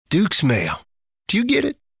Duke's mayo. Do you get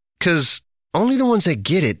it? Because only the ones that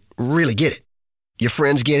get it really get it. Your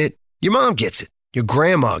friends get it. Your mom gets it. Your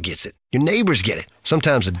grandma gets it. Your neighbors get it.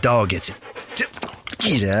 Sometimes the dog gets it.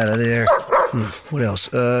 Get out of there. What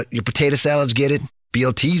else? Your potato salads get it.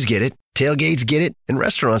 BLTs get it. Tailgates get it. And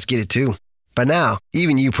restaurants get it too. By now,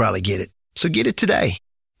 even you probably get it. So get it today.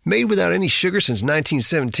 Made without any sugar since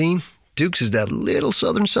 1917, Duke's is that little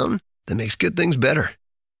southern something that makes good things better.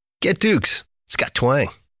 Get Duke's. It's got twang.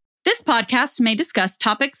 This podcast may discuss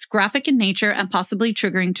topics graphic in nature and possibly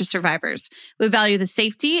triggering to survivors. We value the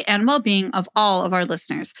safety and well-being of all of our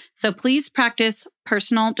listeners, so please practice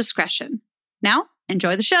personal discretion. Now,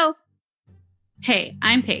 enjoy the show. Hey,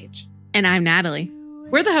 I'm Paige. And I'm Natalie.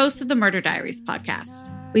 We're the hosts of the Murder Diaries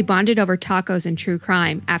podcast. We bonded over tacos and true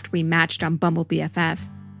crime after we matched on Bumble BFF.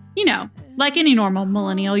 You know, like any normal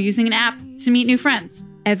millennial using an app to meet new friends.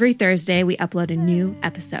 Every Thursday, we upload a new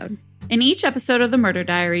episode. In each episode of the Murder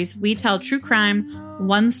Diaries, we tell true crime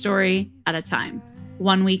one story at a time.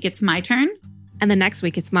 1 week, it's my turn. And the next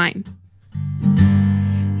week, it's mine.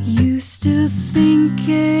 Used to think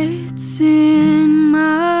it's in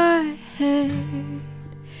my head,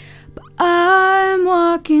 but I'm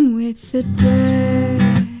walking with the dead.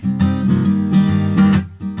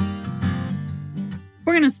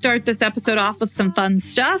 We're going to start this episode off with some fun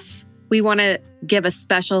stuff. We want to give a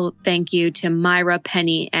special thank you to Myra,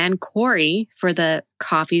 Penny, and Corey for the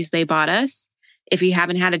coffees they bought us. If you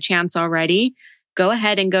haven't had a chance already, go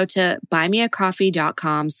ahead and go to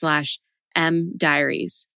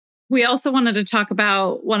buymeacoffee.com/mdiaries. We also wanted to talk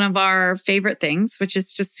about one of our favorite things, which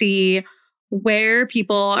is to see where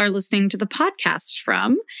people are listening to the podcast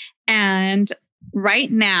from. And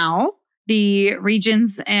right now, the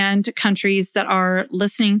regions and countries that are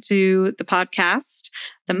listening to the podcast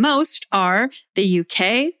the most are the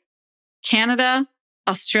UK, Canada,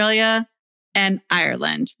 Australia, and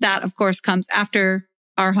Ireland. That, of course, comes after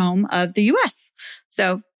our home of the US.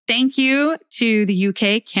 So thank you to the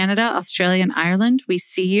UK, Canada, Australia, and Ireland. We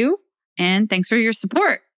see you, and thanks for your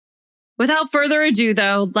support. Without further ado,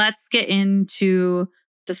 though, let's get into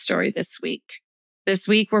the story this week. This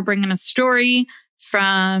week, we're bringing a story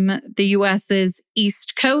from the US's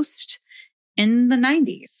East Coast in the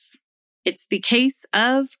 90s. It's the case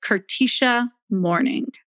of Curtisha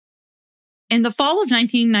Morning. In the fall of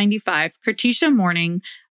 1995, Curtisha Morning,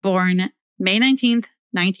 born May 19th,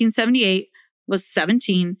 1978, was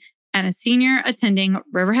 17 and a senior attending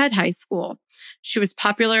Riverhead High School. She was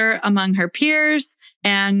popular among her peers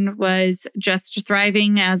and was just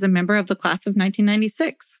thriving as a member of the class of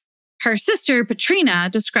 1996. Her sister, Patrina,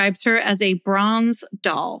 describes her as a bronze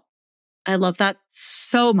doll. I love that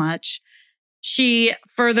so much. She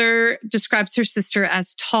further describes her sister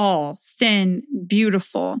as tall, thin,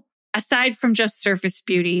 beautiful. Aside from just surface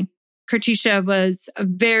beauty, Curtisha was a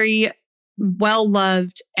very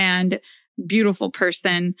well-loved and beautiful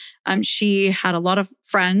person. She had a lot of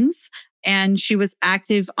friends and she was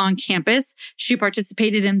active on campus. She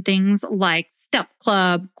participated in things like step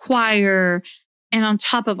club, choir, and on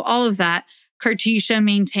top of all of that, Curtisha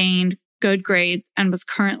maintained good grades and was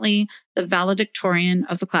currently the valedictorian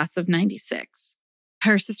of the class of 96.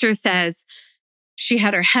 Her sister says she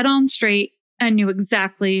had her head on straight and knew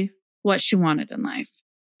exactly what she wanted in life.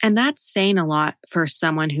 And that's saying a lot for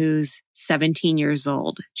someone who's 17 years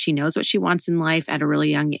old. She knows what she wants in life at a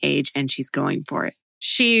really young age, and she's going for it.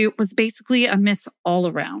 She was basically a miss all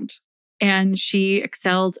around, and she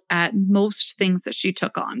excelled at most things that she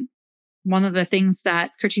took on. One of the things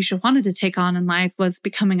that Curtisha wanted to take on in life was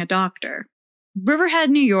becoming a doctor.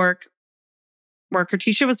 Riverhead, New York, where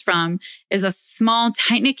Curtisha was from, is a small,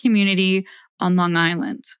 tight-knit community on Long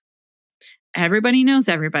Island. Everybody knows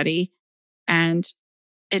everybody, and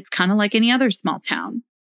it's kind of like any other small town.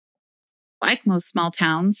 Like most small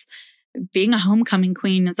towns, being a homecoming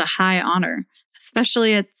queen is a high honor,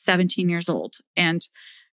 especially at 17 years old, and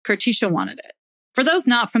Curtisha wanted it. For those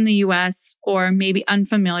not from the US or maybe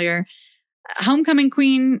unfamiliar, homecoming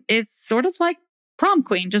queen is sort of like prom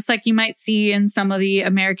queen, just like you might see in some of the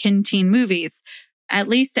American teen movies. At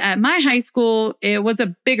least at my high school, it was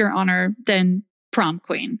a bigger honor than prom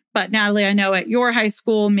queen. But Natalie, I know at your high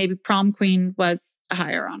school, maybe prom queen was a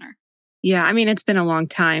higher honor. Yeah, I mean, it's been a long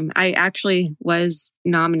time. I actually was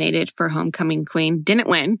nominated for homecoming queen, didn't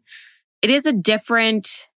win. It is a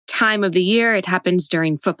different time of the year. It happens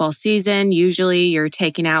during football season. Usually you're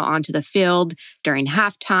taken out onto the field during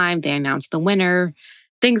halftime. They announce the winner.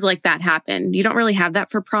 Things like that happen. You don't really have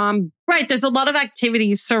that for prom. Right. There's a lot of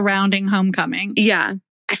activities surrounding homecoming. Yeah.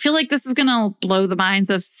 I feel like this is going to blow the minds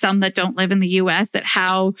of some that don't live in the US at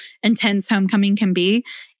how intense homecoming can be.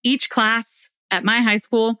 Each class at my high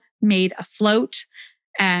school made a float.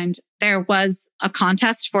 And there was a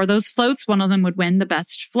contest for those floats. One of them would win the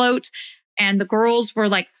best float. And the girls were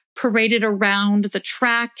like paraded around the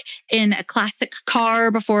track in a classic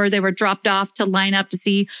car before they were dropped off to line up to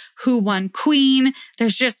see who won queen.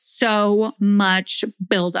 There's just so much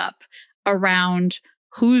buildup around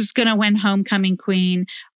who's going to win homecoming queen.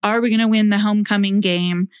 Are we going to win the homecoming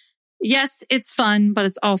game? Yes, it's fun, but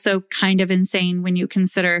it's also kind of insane when you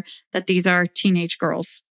consider that these are teenage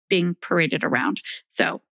girls being paraded around.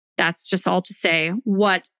 So that's just all to say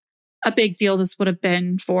what a big deal this would have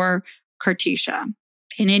been for Curtisha.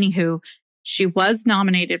 And anywho, she was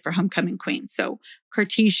nominated for homecoming queen. So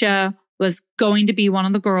Curtisha was going to be one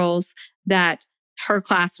of the girls that her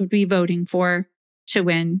class would be voting for to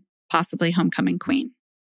win possibly homecoming queen.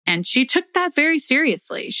 And she took that very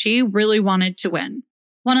seriously. She really wanted to win.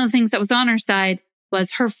 One of the things that was on her side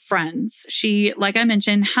was her friends. She, like I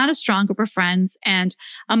mentioned, had a strong group of friends. And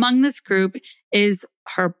among this group is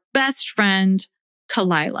her best friend,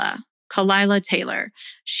 Kalila Taylor.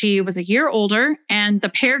 She was a year older and the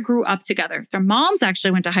pair grew up together. Their moms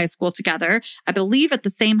actually went to high school together, I believe at the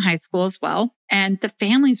same high school as well. And the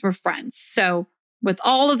families were friends. So with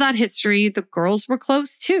all of that history, the girls were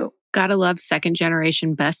close too. Gotta love second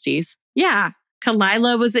generation besties. Yeah.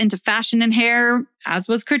 Kalila was into fashion and hair, as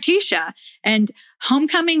was Curtisha. And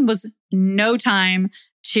homecoming was no time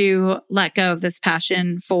to let go of this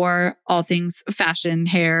passion for all things fashion,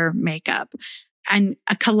 hair, makeup. And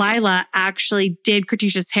Kalila actually did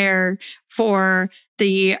Curtisha's hair for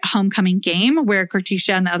the homecoming game, where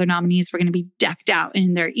Curtisha and the other nominees were going to be decked out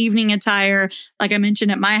in their evening attire. Like I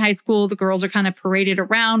mentioned, at my high school, the girls are kind of paraded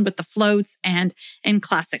around with the floats and in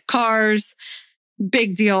classic cars.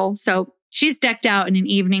 Big deal. So she's decked out in an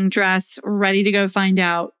evening dress, ready to go find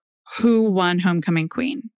out who won homecoming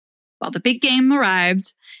queen. Well, the big game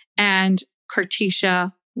arrived and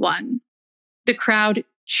Curtisha won. The crowd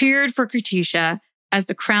cheered for Curtisha as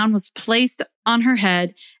the crown was placed on her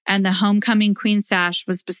head and the homecoming queen sash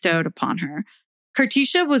was bestowed upon her.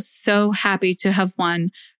 Curtisha was so happy to have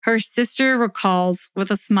won. Her sister recalls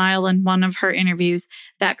with a smile in one of her interviews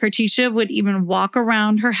that Curtisha would even walk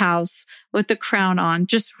around her house with the crown on,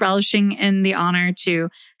 just relishing in the honor to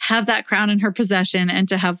have that crown in her possession and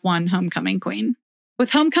to have won homecoming queen.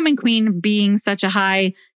 With homecoming queen being such a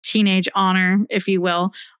high teenage honor, if you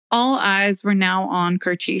will, all eyes were now on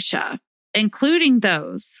Curtisha, including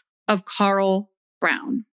those of Carl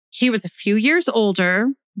Brown. He was a few years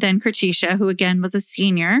older than Curtisha, who again was a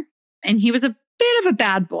senior, and he was a bit of a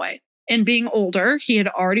bad boy. And being older, he had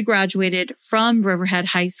already graduated from Riverhead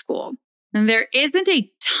High School. And there isn't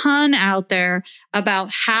a ton out there about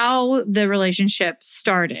how the relationship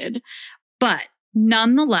started, but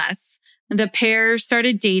nonetheless, the pair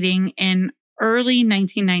started dating in early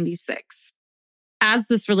 1996. As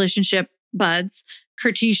this relationship buds,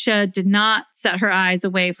 Curtisha did not set her eyes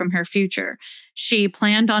away from her future. She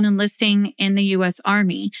planned on enlisting in the U.S.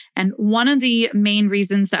 Army. And one of the main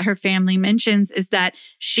reasons that her family mentions is that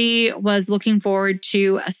she was looking forward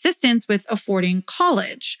to assistance with affording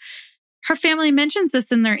college. Her family mentions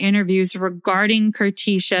this in their interviews regarding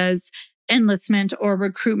Curtisha's enlistment or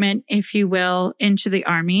recruitment, if you will, into the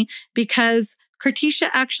Army, because Curtisha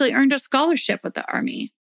actually earned a scholarship with the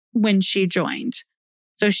Army when she joined.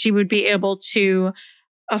 So she would be able to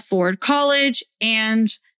afford college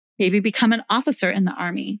and maybe become an officer in the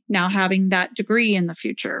Army, now having that degree in the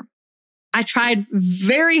future. I tried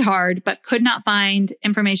very hard, but could not find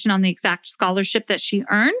information on the exact scholarship that she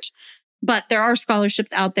earned. But there are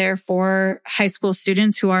scholarships out there for high school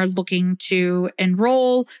students who are looking to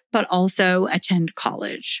enroll, but also attend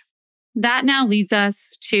college. That now leads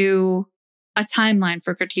us to a timeline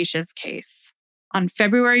for Curtisha's case. On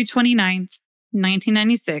February 29th,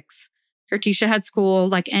 1996, Curtisha had school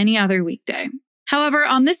like any other weekday. However,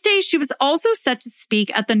 on this day, she was also set to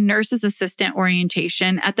speak at the nurse's assistant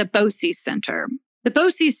orientation at the BOCES Center. The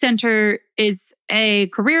BOCES Center is a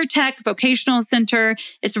career tech vocational center.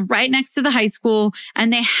 It's right next to the high school,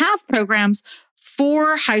 and they have programs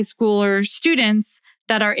for high schooler students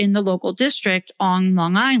that are in the local district on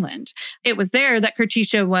Long Island. It was there that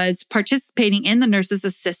Curtisha was participating in the nurse's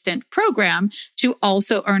assistant program to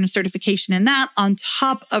also earn a certification in that on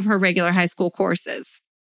top of her regular high school courses.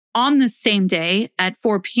 On the same day at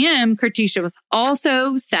 4 p.m., Curtisha was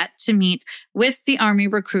also set to meet with the Army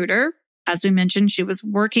recruiter. As we mentioned, she was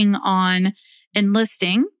working on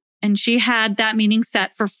enlisting, and she had that meeting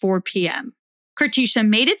set for 4 p.m. Curtisha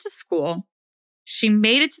made it to school. She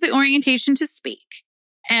made it to the orientation to speak.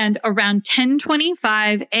 And around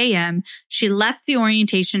 10:25 a.m., she left the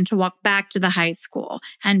orientation to walk back to the high school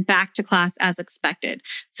and back to class as expected.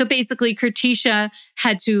 So basically, Curtisha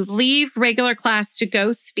had to leave regular class to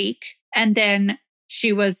go speak, and then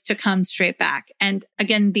she was to come straight back. And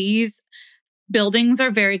again, these buildings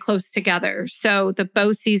are very close together. So the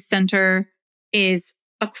BOCES Center is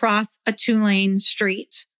across a 2-lane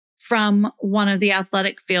street from one of the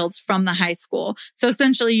athletic fields from the high school. So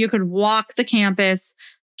essentially you could walk the campus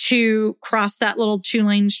to cross that little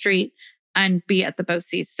 2-lane street and be at the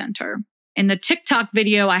BOCES Center. In the TikTok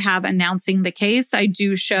video I have announcing the case, I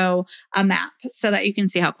do show a map so that you can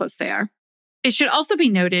see how close they are. It should also be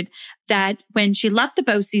noted that when she left the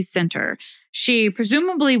BOCES Center, she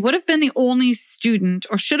presumably would have been the only student,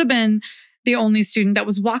 or should have been the only student, that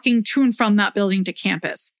was walking to and from that building to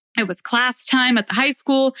campus. It was class time at the high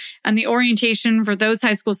school, and the orientation for those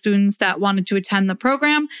high school students that wanted to attend the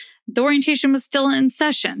program, the orientation was still in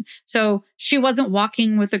session. So she wasn't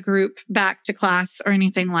walking with a group back to class or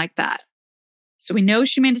anything like that. So we know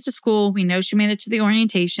she made it to school. We know she made it to the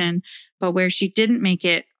orientation, but where she didn't make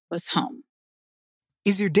it was home.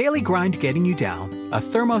 Is your daily grind getting you down? A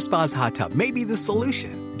ThermoSpa's hot tub may be the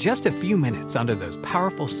solution. Just a few minutes under those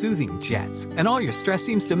powerful soothing jets, and all your stress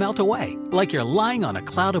seems to melt away, like you're lying on a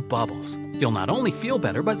cloud of bubbles. You'll not only feel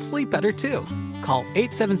better, but sleep better too. Call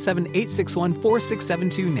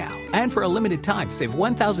 877-861-4672 now, and for a limited time, save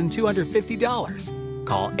 $1,250.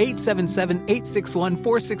 Call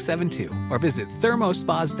 877-861-4672 or visit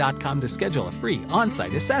thermospas.com to schedule a free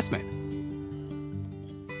on-site assessment.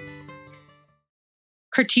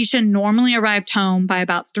 Curtisha normally arrived home by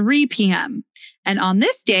about 3 p.m. And on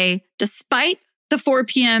this day, despite the 4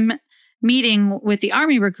 p.m. meeting with the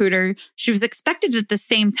Army recruiter, she was expected at the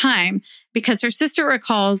same time because her sister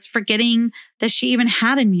recalls forgetting that she even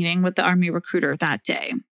had a meeting with the Army recruiter that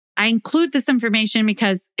day. I include this information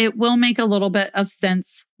because it will make a little bit of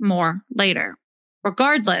sense more later.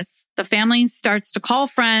 Regardless, the family starts to call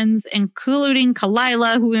friends, including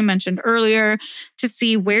Kalila, who we mentioned earlier, to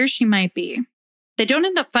see where she might be. They don't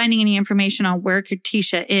end up finding any information on where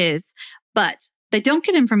Curtisha is, but they do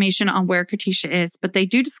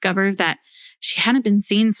discover that she hadn't been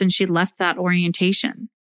seen since she left that orientation.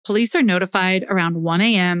 Police are notified around 1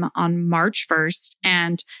 a.m. on March 1st,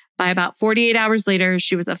 and by about 48 hours later,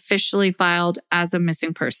 she was officially filed as a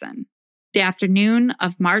missing person. The afternoon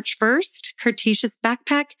of March 1st, Curtisha's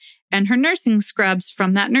backpack and her nursing scrubs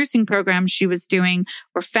from that nursing program she was doing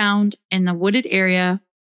were found in the wooded area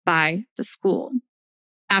by the school.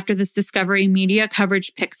 After this discovery, media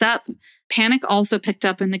coverage picks up. Panic also picked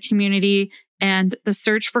up in the community, and the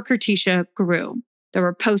search for Curtisha grew. There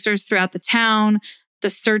were posters throughout the town. The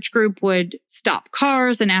search group would stop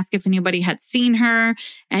cars and ask if anybody had seen her,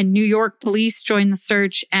 and New York police joined the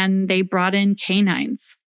search, and they brought in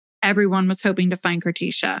canines. Everyone was hoping to find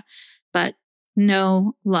Curtisha, but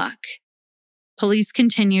no luck. Police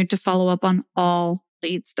continued to follow up on all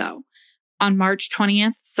leads, though. On March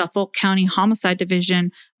 20th, Suffolk County Homicide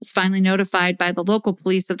Division was finally notified by the local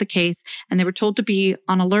police of the case, and they were told to be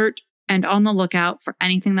on alert and on the lookout for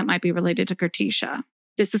anything that might be related to Curtisha.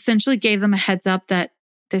 This essentially gave them a heads up that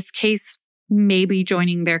this case may be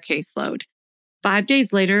joining their caseload. 5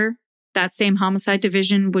 days later, that same homicide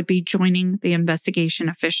division would be joining the investigation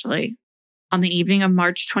officially. On the evening of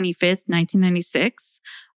March 25th, 1996,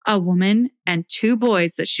 a woman and 2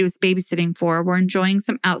 boys that she was babysitting for were enjoying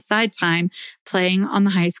some outside time playing on the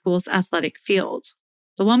high school's athletic field.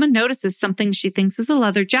 The woman notices something she thinks is a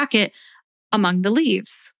leather jacket among the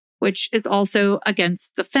leaves, which is also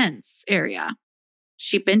against the fence area.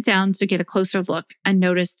 She bent down to get a closer look and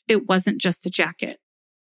noticed it wasn't just a jacket.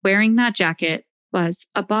 Wearing that jacket was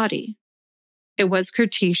a body. It was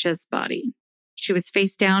Curtisha's body. She was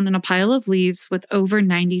face down in a pile of leaves with over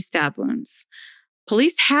 90 stab wounds.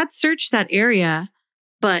 Police had searched that area,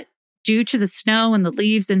 but due to the snow and the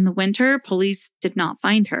leaves in the winter, police did not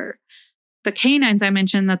find her. The canines I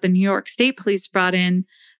mentioned that the New York State Police brought in,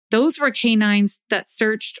 those were canines that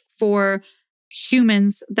searched for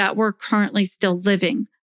humans that were currently still living,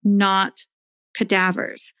 not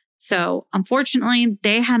cadavers. So unfortunately,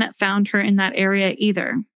 they hadn't found her in that area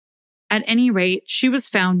either. At any rate, she was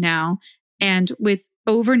found now, and with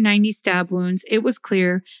over 90 stab wounds, it was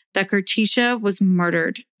clear that Curtisha was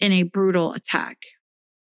murdered in a brutal attack.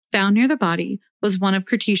 Found near the body was one of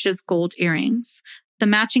Curtisha's gold earrings. The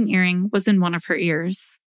matching earring was in one of her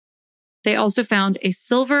ears. They also found a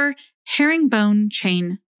silver herringbone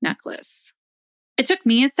chain necklace. It took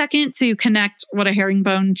me a second to connect what a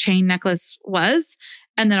herringbone chain necklace was.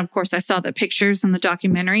 And then, of course, I saw the pictures in the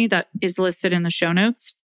documentary that is listed in the show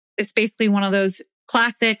notes. It's basically one of those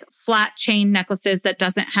Classic flat chain necklaces that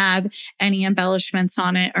doesn't have any embellishments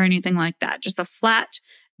on it or anything like that. Just a flat,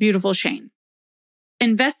 beautiful chain.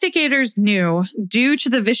 Investigators knew, due to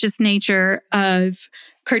the vicious nature of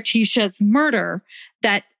Curtisha's murder,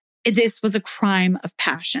 that this was a crime of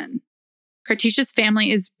passion. Curtisha's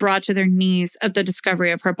family is brought to their knees at the discovery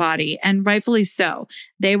of her body, and rightfully so.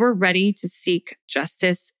 They were ready to seek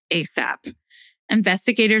justice ASAP.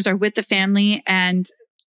 Investigators are with the family, and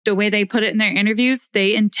the way they put it in their interviews,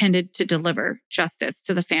 they intended to deliver justice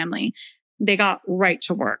to the family. They got right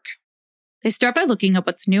to work. They start by looking up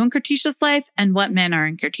what's new in Curtisha's life and what men are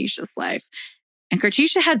in Curtisha's life. And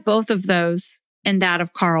Curtisha had both of those in that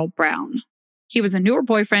of Carl Brown. He was a newer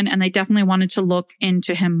boyfriend, and they definitely wanted to look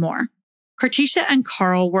into him more. Curtisha and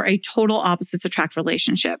Carl were a total opposites attract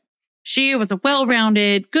relationship. She was a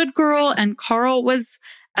well-rounded, good girl, and Carl was,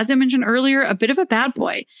 as I mentioned earlier, a bit of a bad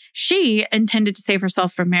boy. She intended to save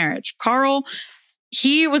herself from marriage. Carl,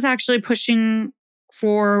 he was actually pushing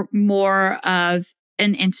for more of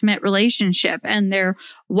an intimate relationship. And there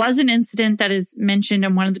was an incident that is mentioned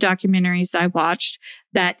in one of the documentaries I watched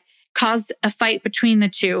that caused a fight between the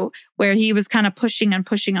two, where he was kind of pushing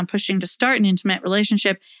to start an intimate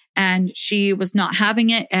relationship, and she was not having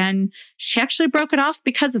it, and she actually broke it off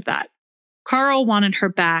because of that. Carl wanted her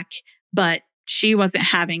back, but she wasn't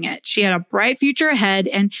having it. She had a bright future ahead,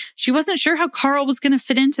 and she wasn't sure how Carl was going to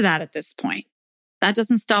fit into that at this point. That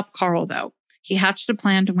doesn't stop Carl, though. He hatched a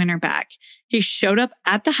plan to win her back. He showed up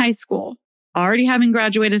at the high school, already having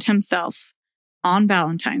graduated himself, on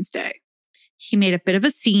Valentine's Day. He made a bit of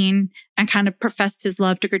a scene and kind of professed his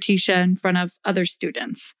love to Curtisha in front of other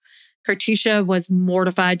students. Curtisha was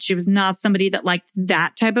mortified. She was not somebody that liked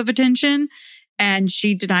that type of attention, and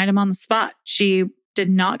she denied him on the spot. She did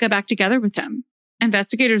not get back together with him.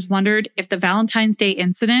 Investigators wondered if the Valentine's Day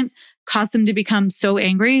incident caused him to become so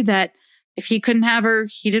angry that if he couldn't have her,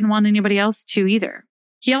 he didn't want anybody else to either.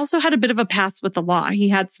 He also had a bit of a past with the law. He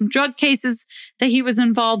had some drug cases that he was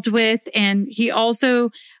involved with, and he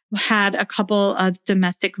also had a couple of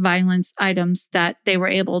domestic violence items that they were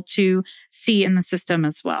able to see in the system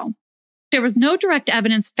as well. There was no direct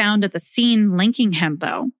evidence found at the scene linking him,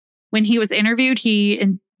 though. When he was interviewed,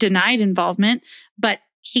 he denied involvement, but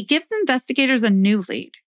he gives investigators a new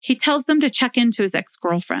lead. He tells them to check into his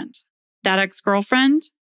ex-girlfriend. That ex-girlfriend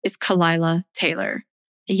is Kalila Taylor.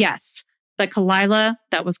 Yes, the Kalila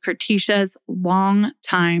that was Curtisha's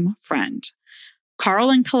longtime friend.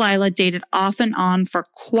 Carl and Kalila dated off and on for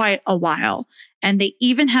quite a while, and they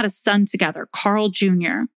even had a son together, Carl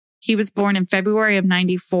Jr. He was born in February of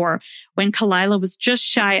 94, when Kalila was just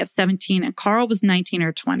shy of 17 and Carl was 19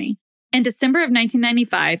 or 20. In December of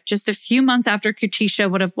 1995, just a few months after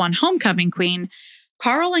Curtisha would have won Homecoming Queen,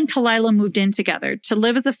 Carl and Kalila moved in together to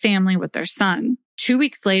live as a family with their son. 2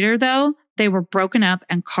 weeks later, though, they were broken up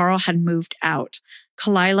and Carl had moved out.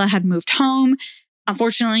 Kalila had moved home.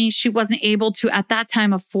 Unfortunately, she wasn't able to, at that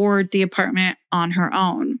time, afford the apartment on her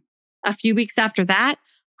own. A few weeks after that,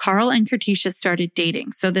 Carl and Curtisha started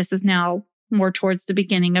dating. So this is now more towards the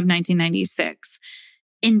beginning of 1996.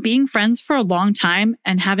 In being friends for a long time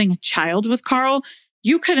and having a child with Carl,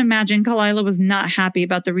 you could imagine Kalila was not happy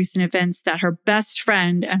about the recent events that her best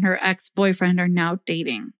friend and her ex-boyfriend are now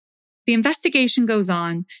dating. The investigation goes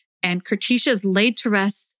on, and Curtisha is laid to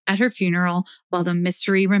rest at her funeral while the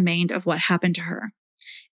mystery remained of what happened to her.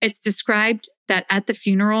 It's described that at the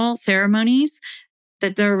funeral ceremonies,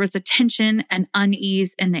 that there was a tension and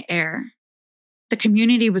unease in the air. The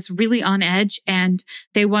community was really on edge, and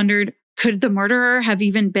they wondered, could the murderer have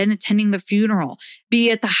even been attending the funeral, be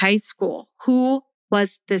at the high school? Who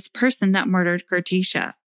was this person that murdered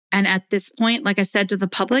Curtisha? And at this point, like I said to the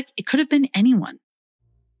public, it could have been anyone.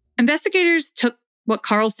 Investigators took what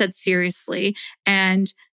Carl said seriously,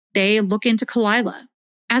 and they look into Kalila.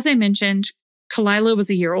 As I mentioned, Kalila was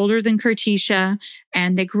a year older than Curtisha,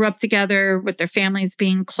 and they grew up together with their families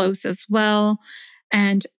being close as well.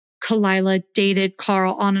 And Kalila dated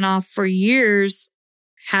Carl on and off for years,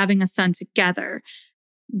 having a son together.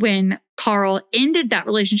 When Carl ended that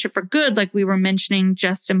relationship for good, like we were mentioning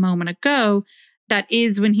just a moment ago, that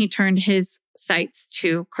is when he turned his sights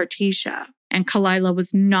to Curtisha. And Kalila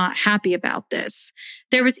was not happy about this.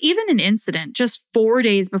 There was even an incident just 4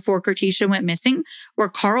 days before Curtisha went missing where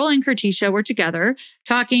Carl and Curtisha were together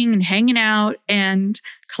talking and hanging out, and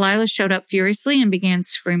Kalila showed up furiously and began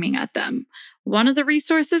screaming at them. One of the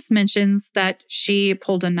resources mentions that she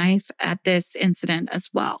pulled a knife at this incident as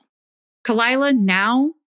well. Kalila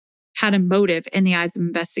now had a motive in the eyes of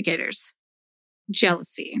investigators: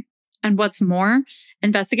 jealousy. And what's more,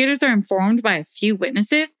 investigators are informed by a few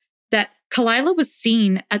witnesses that Kalila was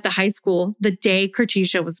seen at the high school the day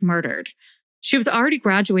Curtisha was murdered. She was already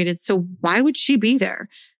graduated, so why would she be there?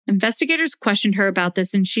 Investigators questioned her about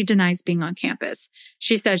this, and she denies being on campus.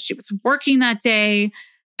 She says she was working that day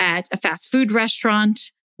at a fast food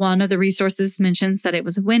restaurant. One of the resources mentions that it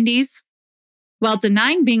was Wendy's. While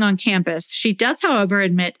denying being on campus, she does, however,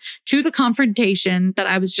 admit to the confrontation that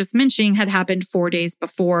I was just mentioning had happened 4 days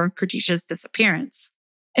before Curtisha's disappearance.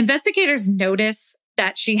 Investigators notice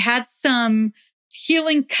that she had some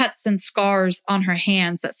healing cuts and scars on her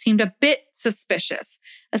hands that seemed a bit suspicious.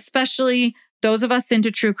 Especially those of us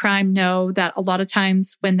into true crime know that a lot of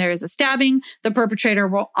times when there is a stabbing, the perpetrator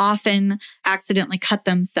will often accidentally cut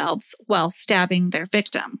themselves while stabbing their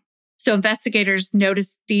victim. So investigators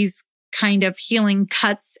notice these kind of healing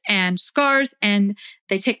cuts and scars, and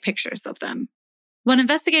they take pictures of them. What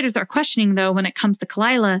investigators are questioning, though, when it comes to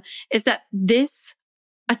Kalila, is that this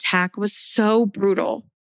attack was so brutal.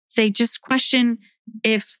 They just question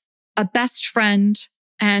if a best friend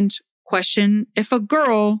and question if a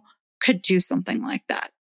girl could do something like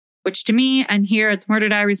that, which to me, and here at the Murder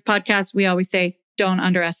Diaries podcast, we always say, don't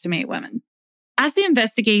underestimate women. As the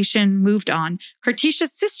investigation moved on,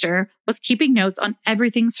 Curtisha's sister was keeping notes on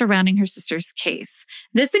everything surrounding her sister's case.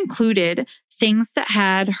 This included things that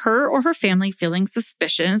had her or her family feeling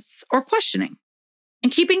suspicious or questioning. In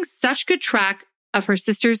keeping such good track of her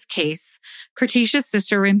sister's case, Curtisha's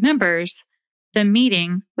sister remembers the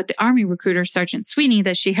meeting with the Army recruiter, Sergeant Sweeney,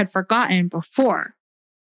 that she had forgotten before.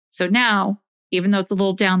 So now, even though it's a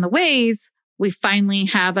little down the ways, we finally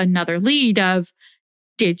have another lead of,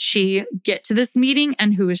 did she get to this meeting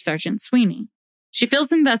and who is Sergeant Sweeney? She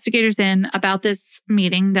fills investigators in about this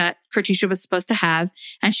meeting that Curtisha was supposed to have,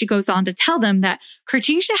 and she goes on to tell them that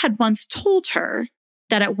Curtisha had once told her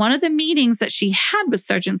that at one of the meetings that she had with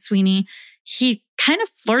Sergeant Sweeney, he kind of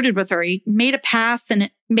flirted with her. He made a pass and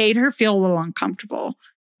it made her feel a little uncomfortable.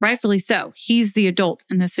 Rightfully so. He's the adult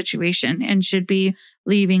in this situation and should be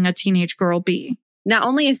leaving a teenage girl be. Not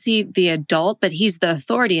only is he the adult, but he's the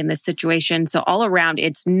authority in this situation. So all around,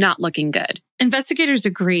 it's not looking good. Investigators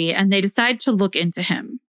agree and they decide to look into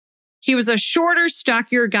him. He was a shorter,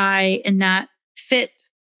 stockier guy in that fit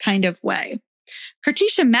kind of way.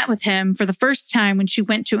 Curtisha met with him for the first time when she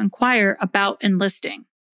went to inquire about enlisting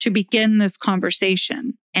to begin this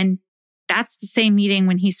conversation. And that's the same meeting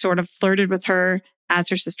when he sort of flirted with her, as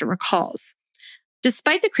her sister recalls.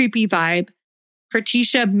 Despite the creepy vibe,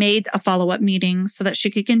 Curtisha made a follow-up meeting so that she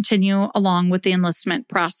could continue along with the enlistment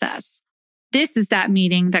process. This is that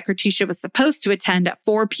meeting that Curtisha was supposed to attend at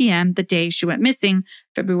 4 p.m. the day she went missing,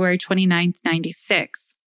 February 29th,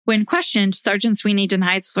 96. When questioned, Sergeant Sweeney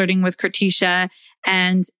denies flirting with Curtisha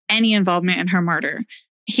and any involvement in her murder.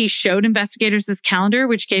 He showed investigators his calendar,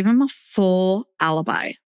 which gave him a full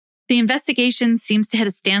alibi. The investigation seems to hit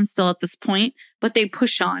a standstill at this point, but they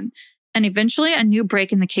push on, and eventually a new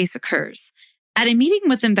break in the case occurs. At a meeting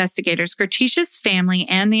with investigators, Curtisha's family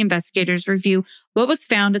and the investigators review what was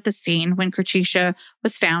found at the scene when Curtisha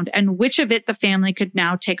was found and which of it the family could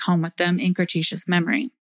now take home with them in Curtisha's memory.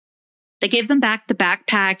 They gave them back the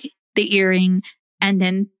backpack, the earring, and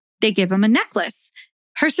then they give them a necklace.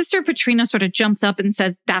 Her sister Patrina sort of jumps up and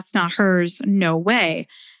says, "That's not hers, no way."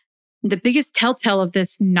 The biggest telltale of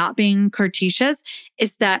this not being Curtisha's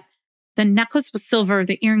is that the necklace was silver,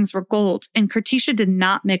 the earrings were gold, and Curtisha did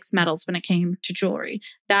not mix metals when it came to jewelry.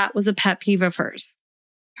 That was a pet peeve of hers.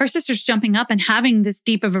 Her sister's jumping up and having this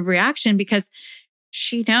deep of a reaction because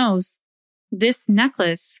she knows this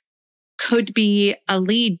necklace could be a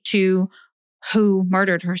lead to who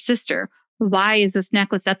murdered her sister. Why is this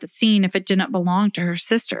necklace at the scene if it didn't belong to her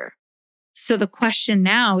sister? So the question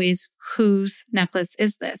now is, whose necklace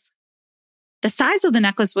is this? The size of the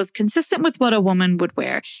necklace was consistent with what a woman would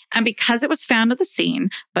wear, and because it was found at the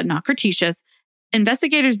scene, but not Curtisha's,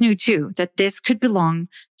 investigators knew too that this could belong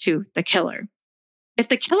to the killer. If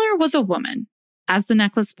the killer was a woman, as the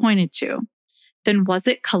necklace pointed to, then was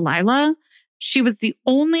it Kalila? She was the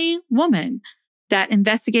only woman that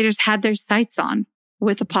investigators had their sights on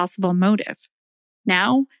with a possible motive.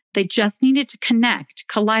 Now, they just needed to connect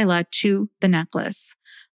Kalila to the necklace.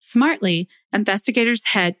 Smartly, investigators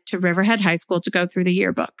head to Riverhead High School to go through the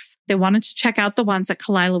yearbooks. They wanted to check out the ones that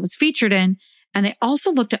Kalila was featured in, and they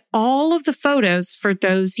also looked at all of the photos for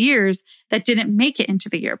those years that didn't make it into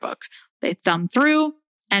the yearbook. They thumbed through,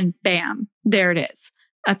 and bam, there it is.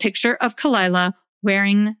 A picture of Kalila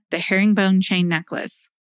wearing the herringbone chain necklace.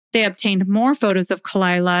 They obtained more photos of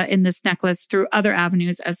Kalila in this necklace through other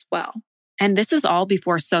avenues as well. And this is all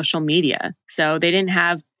before social media. So they didn't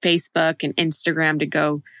have Facebook and Instagram to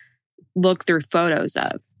go look through photos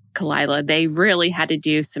of Kalila. They really had to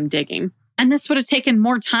do some digging. And this would have taken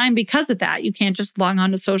more time because of that. You can't just log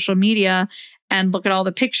on to social media and look at all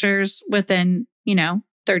the pictures within,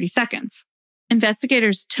 30 seconds.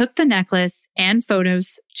 Investigators took the necklace and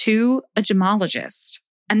photos to a gemologist.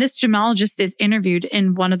 And this gemologist is interviewed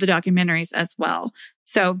in one of the documentaries as well.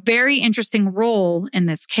 So very interesting role in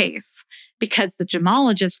this case because the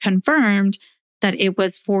gemologist confirmed that it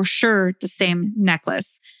was for sure the same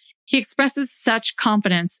necklace. He expresses such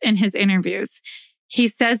confidence in his interviews. He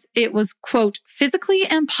says it was, quote, physically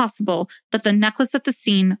impossible that the necklace at the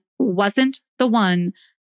scene wasn't the one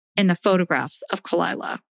in the photographs of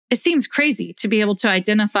Kalila. It seems crazy to be able to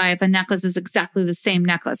identify if a necklace is exactly the same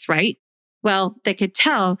necklace, right? Well, they could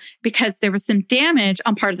tell because there was some damage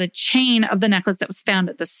on part of the chain of the necklace that was found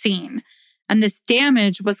at the scene. And this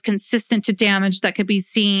damage was consistent to damage that could be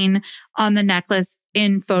seen on the necklace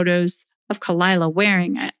in photos of Kalila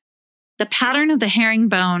wearing it. The pattern of the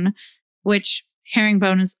herringbone, which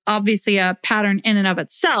herringbone is obviously a pattern in and of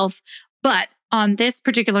itself, but on this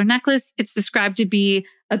particular necklace, it's described to be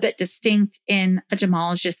a bit distinct in a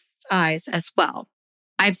gemologist's eyes as well.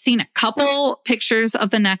 I've seen a couple pictures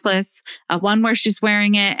of the necklace, one where she's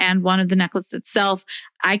wearing it and one of the necklace itself.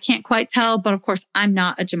 I can't quite tell, but of course, I'm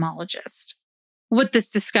not a gemologist. With this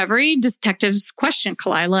discovery, detectives question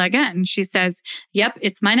Kalila again. She says, yep,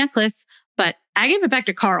 it's my necklace, but I gave it back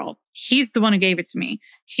to Carl. He's the one who gave it to me.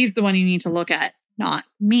 He's the one you need to look at, not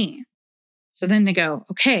me. So then they go,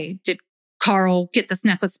 okay, did Carl get this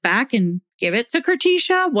necklace back and give it to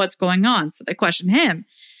Curtisha? What's going on? So they question him.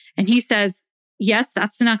 And he says, yes,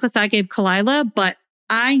 that's the necklace I gave Kalila, but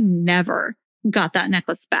I never got that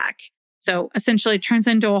necklace back. So essentially it turns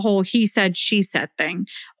into a whole he said, she said thing.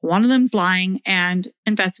 One of them's lying and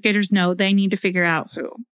investigators know they need to figure out who.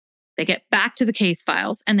 They get back to the case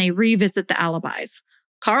files and they revisit the alibis.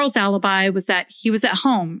 Carl's alibi was that he was at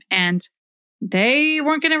home and they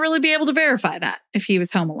weren't going to really be able to verify that if he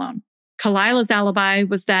was home alone. Kalila's alibi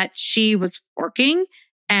was that she was working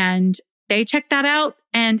and they checked that out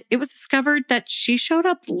and it was discovered that she showed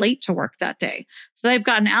up late to work that day. So they've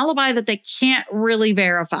got an alibi that they can't really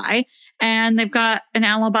verify. And they've got an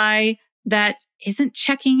alibi that isn't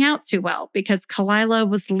checking out too well because Kalila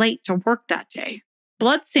was late to work that day.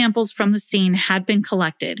 Blood samples from the scene had been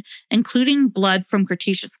collected, including blood from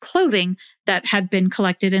Curtisha's clothing that had been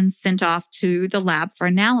collected and sent off to the lab for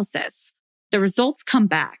analysis. The results come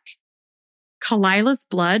back. Kalila's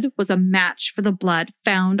blood was a match for the blood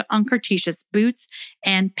found on Curtisha's boots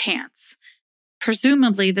and pants.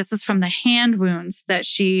 Presumably, this is from the hand wounds that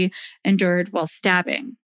she endured while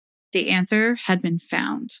stabbing. The answer had been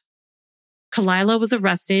found. Kalila was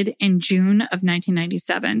arrested in June of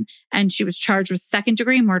 1997, and she was charged with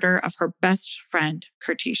second-degree murder of her best friend,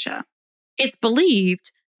 Curtisha. It's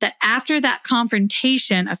believed that after that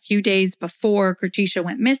confrontation a few days before Curtisha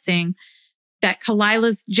went missing, that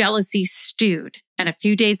Kalila's jealousy stewed. And a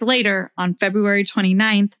few days later, on February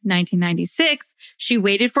 29th, 1996, she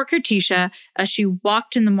waited for Curtisha as she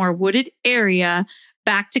walked in the more wooded area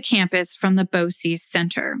back to campus from the BOCES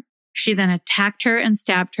Center. She then attacked her and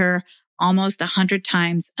stabbed her almost 100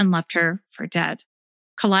 times and left her for dead.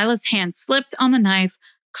 Kalila's hand slipped on the knife,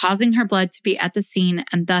 causing her blood to be at the scene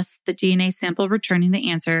and thus the DNA sample returning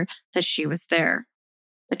the answer that she was there.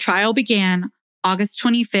 The trial began August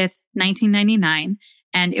 25th, 1999,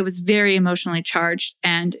 and it was very emotionally charged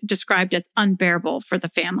and described as unbearable for the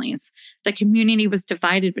families. The community was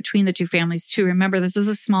divided between the two families too. Remember, this is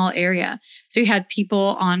a small area. So you had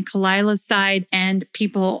people on Kalila's side and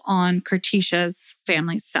people on Curtisha's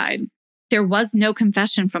family's side. There was no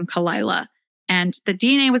confession from Kalila, and the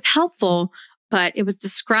DNA was helpful, but it was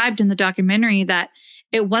described in the documentary that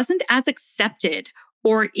it wasn't as accepted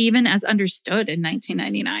or even as understood in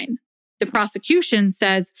 1999. The prosecution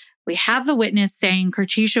says, we have the witness saying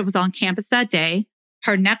Curtisha was on campus that day.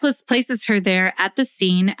 Her necklace places her there at the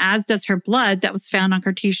scene, as does her blood that was found on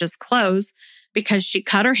Curtisha's clothes because she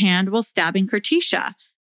cut her hand while stabbing Curtisha.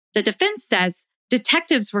 The defense says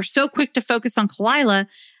detectives were so quick to focus on Kalila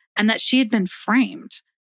and that she had been framed.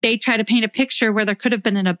 They try to paint a picture where there could have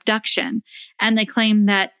been an abduction, and they claim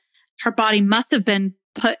that her body must have been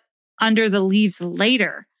put under the leaves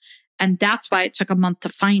later, and that's why it took a month to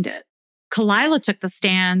find it. Kalila took the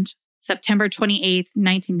stand September 28th,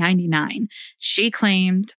 1999. She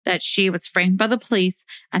claimed that she was framed by the police,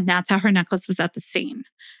 and that's how her necklace was at the scene.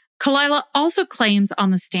 Kalila also claims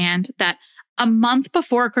on the stand that a month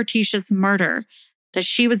before Curtisha's murder, that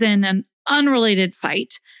she was in an unrelated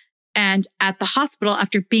fight and at the hospital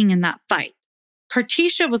after being in that fight.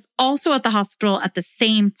 Curtisha was also at the hospital at the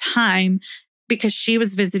same time because she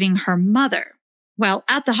was visiting her mother. While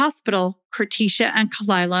at the hospital, Curtisha and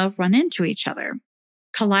Kalila run into each other.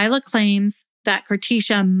 Kalila claims that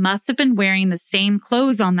Curtisha must have been wearing the same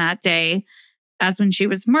clothes on that day as when she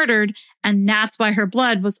was murdered, and that's why her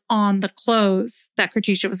blood was on the clothes that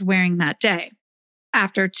Curtisha was wearing that day.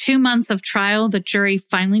 After 2 months of trial, the jury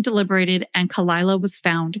finally deliberated and Kalila was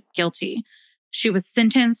found guilty. She was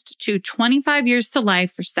sentenced to 25 years to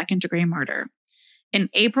life for second-degree murder. In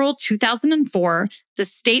April 2004, the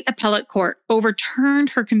state appellate court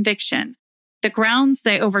overturned her conviction. The grounds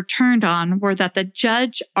they overturned on were that the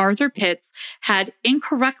judge, Arthur Pitts, had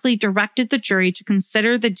incorrectly directed the jury to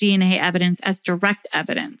consider the DNA evidence as direct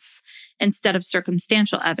evidence instead of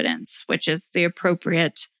circumstantial evidence, which is the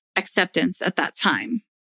appropriate acceptance at that time.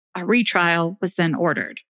 A retrial was then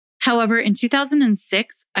ordered. However, in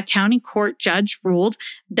 2006, a county court judge ruled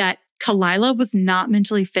that Kalila was not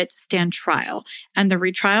mentally fit to stand trial, and the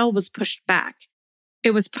retrial was pushed back.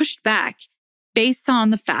 It was pushed back based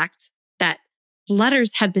on the fact that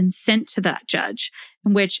letters had been sent to that judge,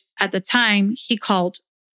 in which at the time he called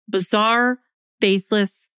bizarre,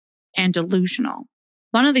 baseless, and delusional.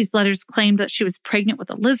 One of these letters claimed that she was pregnant with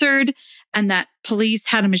a lizard and that police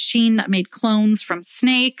had a machine that made clones from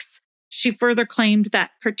snakes. She further claimed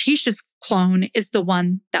that Curtisha's clone is the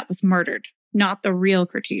one that was murdered, not the real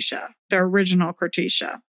Curtisha, the original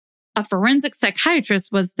Curtisha. A forensic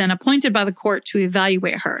psychiatrist was then appointed by the court to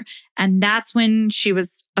evaluate her, and that's when she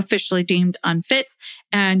was officially deemed unfit,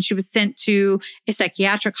 and she was sent to a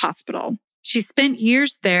psychiatric hospital. She spent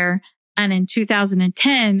years there, and in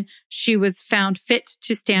 2010, she was found fit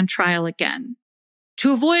to stand trial again.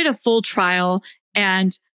 To avoid a full trial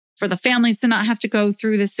and for the families to not have to go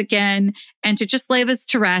through this again and to just lay this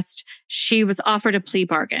to rest, she was offered a plea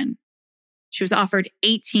bargain. She was offered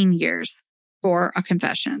 18 years for a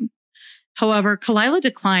confession. However, Kalila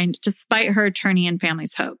declined despite her attorney and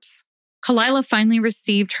family's hopes. Kalila finally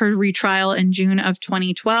received her retrial in June of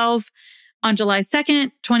 2012. On July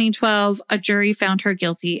 2nd, 2012, a jury found her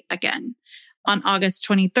guilty again. On August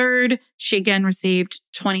 23rd, she again received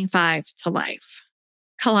 25 to life.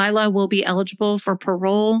 Kalila will be eligible for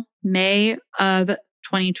parole May of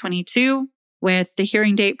 2022, with the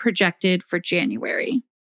hearing date projected for January.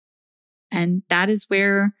 And that is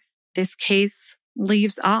where this case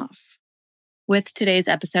leaves off. With today's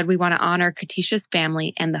episode, we want to honor Curtisha's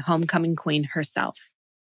family and the homecoming queen herself.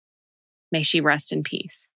 May she rest in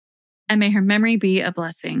peace. And may her memory be a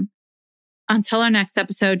blessing. Until our next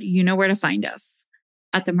episode, you know where to find us.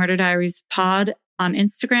 At the Murder Diaries Pod on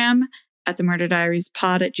Instagram, at the Murder Diaries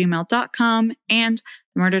Pod at gmail.com, and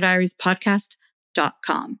the Murder Diaries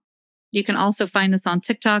Podcast.com. You can also find us on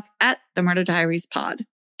TikTok at the Murder Diaries Pod.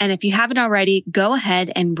 And if you haven't already, go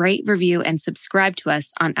ahead and rate, review, and subscribe to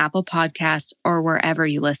us on Apple Podcasts or wherever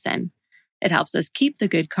you listen. It helps us keep the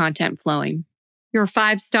good content flowing. Your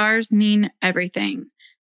 5 stars mean everything.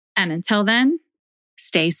 And until then,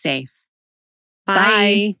 stay safe.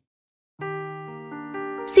 Bye.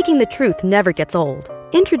 Seeking the truth never gets old.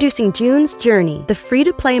 Introducing June's Journey, the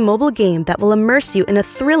free-to-play mobile game that will immerse you in a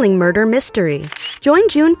thrilling murder mystery. Join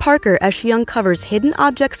June Parker as she uncovers hidden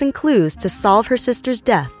objects and clues to solve her sister's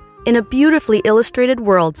death in a beautifully illustrated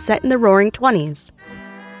world set in the Roaring 20s.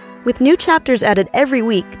 With new chapters added every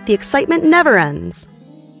week, the excitement never ends.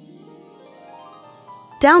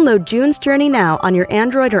 Download June's Journey now on your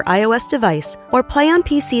Android or iOS device or play on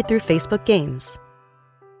PC through Facebook Games.